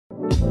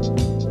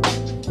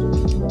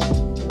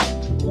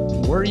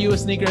Were you a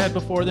sneakerhead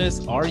before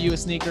this? Are you a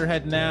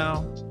sneakerhead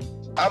now?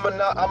 I'm a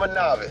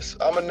novice.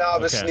 I'm a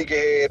novice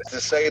sneakerhead,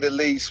 to say the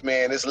least,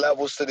 man. There's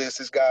levels to this.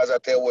 There's guys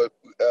out there with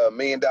 $1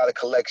 million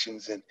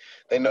collections, and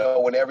they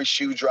know when every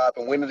shoe drop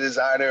and when the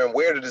designer and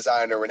where the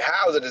designer and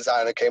how the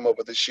designer came up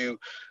with the shoe.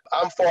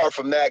 I'm far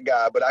from that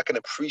guy, but I can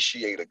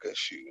appreciate a good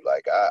shoe.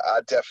 Like I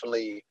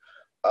definitely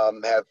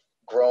have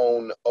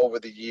grown over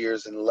the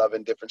years and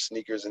loving different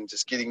sneakers and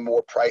just getting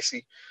more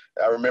pricey.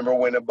 I remember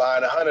when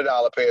buying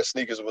 $100 pair of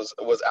sneakers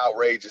was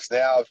outrageous.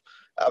 Now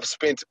I've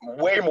spent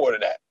way more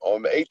than that,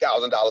 on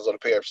 $8,000 on a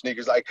pair of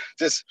sneakers. Like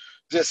just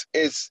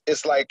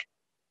it's like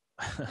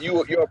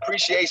your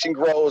appreciation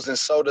grows, and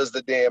so does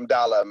the damn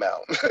dollar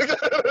amount.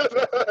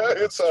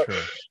 That's true.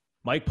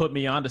 Mike put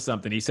me onto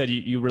something. He said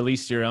you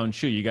released your own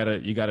shoe. You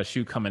got a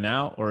shoe coming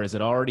out, or is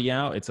it already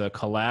out? It's a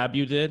collab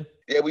you did?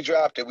 Yeah, we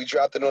dropped it. We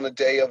dropped it on the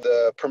day of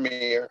the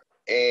premiere,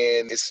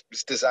 and it's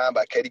designed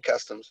by Katie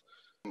Customs.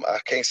 I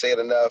can't say it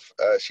enough.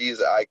 She is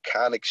an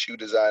iconic shoe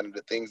designer,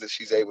 the things that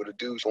she's able to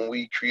do. When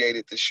we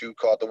created the shoe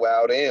called the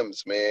Wild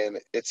M's, man,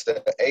 it's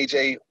the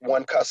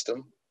AJ1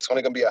 custom. It's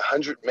only going to be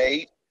 100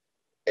 made,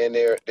 and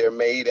they're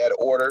made at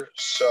order.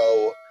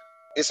 So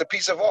it's a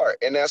piece of art,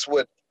 and that's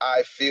what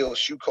I feel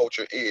shoe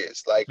culture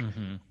is. Like,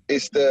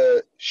 it's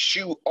the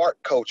shoe art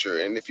culture.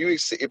 And if you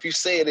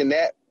say it in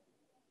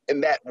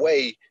that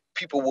way,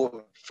 people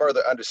will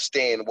further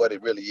understand what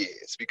it really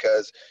is,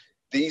 because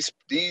these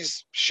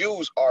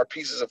shoes are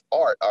pieces of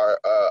art, are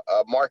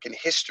a mark in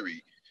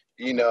history,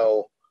 you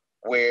know,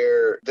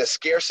 where the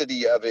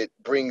scarcity of it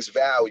brings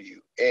value.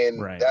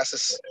 And that's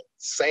the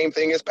same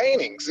thing as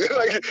paintings.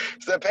 Like,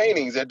 it's the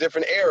paintings, they're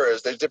different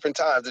eras, there's different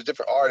times, there's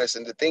different artists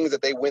and the things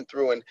that they went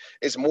through. And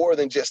it's more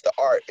than just the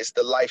art, it's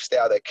the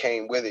lifestyle that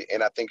came with it.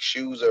 And I think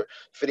shoes are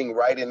fitting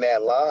right in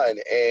that line.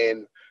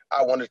 And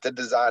I wanted to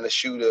design a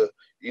shoe to,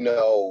 you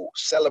know,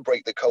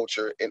 celebrate the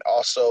culture and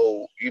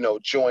also, you know,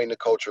 join the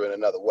culture in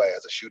another way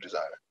as a shoe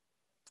designer.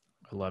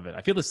 I love it.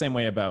 I feel the same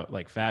way about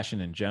like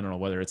fashion in general,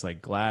 whether it's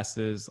like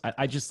glasses.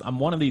 I'm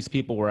one of these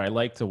people where I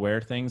like to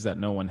wear things that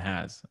no one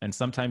has. And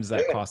sometimes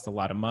that costs a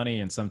lot of money,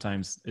 and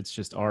sometimes it's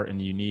just art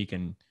and unique,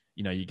 and,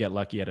 you know, you get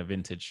lucky at a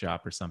vintage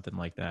shop or something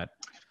like that.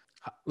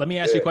 Let me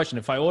ask you a question.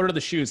 If I order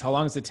the shoes, how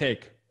long does it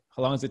take?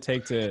 How long does it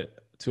take to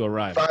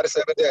arrive? 5 to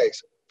 7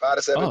 days. 5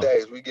 to 7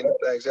 days. We getting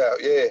things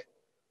out. Yeah.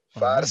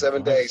 5 to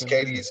 7 days.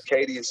 Katie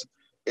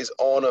is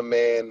on them,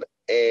 man.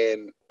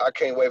 And I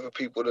can't wait for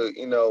people to,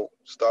 you know,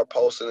 start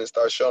posting and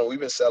start showing. We've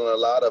been selling a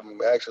lot of them,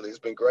 actually. It's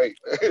been great.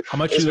 How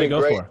much do they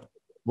go for?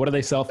 What do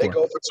they sell for? They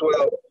go for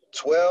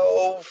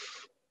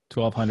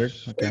 1,200.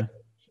 Okay.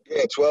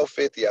 Yeah,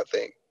 1,250, I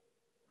think.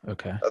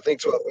 Okay. I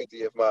think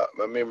 1,250 if my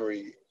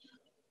memory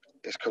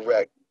is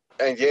correct.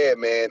 And yeah,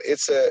 man,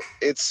 it's a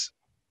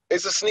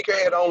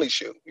sneakerhead only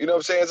shoe. You know what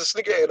I'm saying? It's a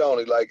sneakerhead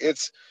only. Like,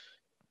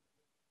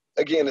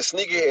 again, the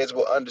sneakerheads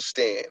will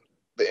understand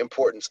the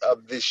importance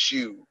of this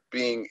shoe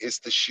being, it's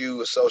the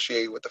shoe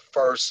associated with the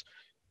first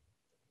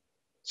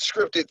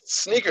scripted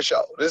sneaker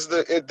show. This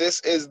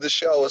is the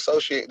show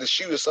associated, the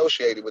shoe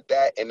associated with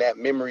that, and that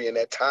memory and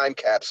that time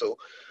capsule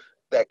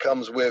that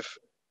comes with,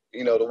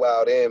 you know, the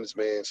Wild M's,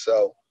 man.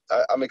 So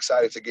I'm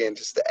excited again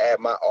just to add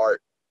my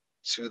art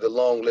to the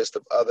long list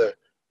of other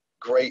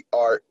great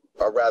art,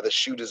 or rather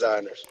shoe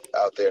designers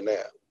out there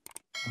now.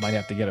 I might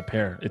have to get a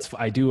pair.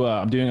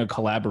 I'm doing a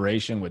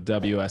collaboration with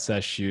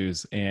WSS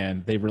Shoes,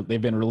 and they've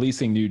been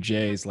releasing new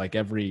J's like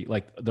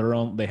their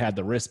own. They had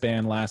the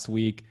wristband last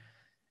week,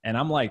 and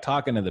I'm like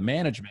talking to the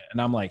management, and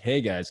I'm like,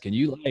 hey guys, can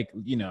you, like,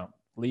 you know,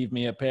 leave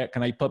me a pair?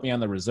 Can I put me on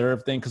the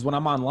reserve thing? Because when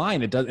I'm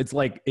online,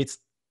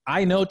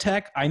 I know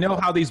tech. I know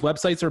how these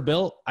websites are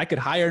built. I could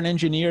hire an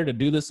engineer to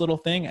do this little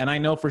thing, and I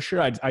know for sure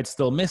I'd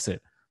still miss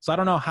it. So I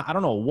don't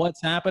know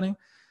what's happening.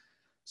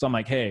 So I'm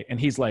like, hey, and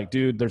he's like,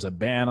 dude, there's a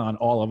ban on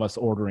all of us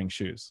ordering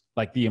shoes,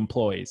 like the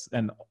employees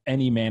and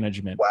any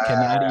management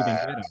cannot even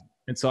get them.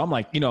 And so I'm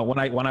like, you know, when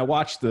I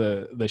watched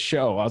the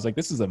show, I was like,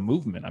 this is a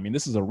movement. I mean,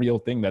 this is a real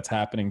thing that's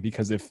happening,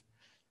 because if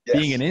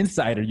being an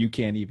insider, you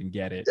can't even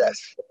get it.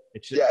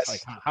 It's just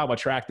like, how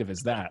attractive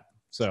is that?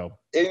 So,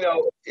 you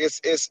know,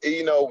 it's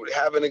you know,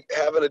 having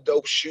a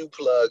dope shoe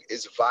plug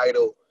is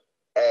vital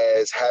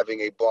as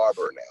having a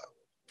barber now.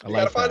 You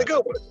gotta find a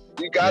good one.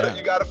 You gotta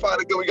find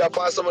a good one. You gotta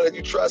find someone that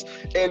you trust,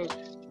 and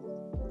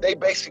they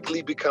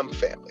basically become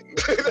family.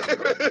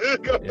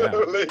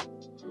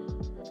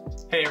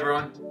 Hey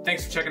everyone,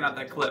 thanks for checking out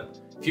that clip.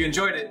 If you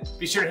enjoyed it,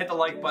 be sure to hit the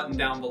like button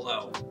down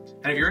below.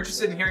 And if you're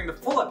interested in hearing the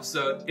full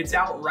episode, it's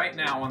out right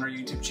now on our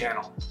YouTube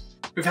channel.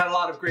 We've had a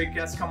lot of great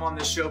guests come on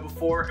this show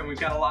before, and we've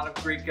got a lot of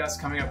great guests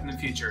coming up in the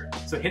future.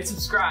 So hit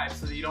subscribe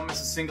so that you don't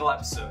miss a single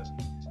episode.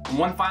 And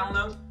one final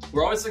note,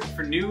 we're always looking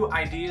for new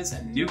ideas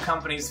and new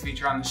companies to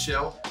feature on the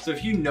show. So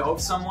if you know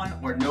of someone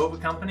or know of a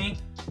company,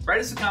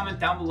 write us a comment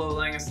down below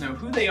letting us know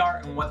who they are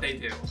and what they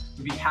do.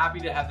 We'd be happy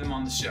to have them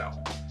on the show.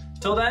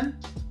 Till then,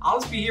 I'll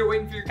just be here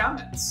waiting for your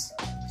comments.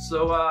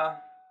 So,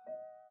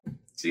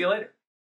 see you later.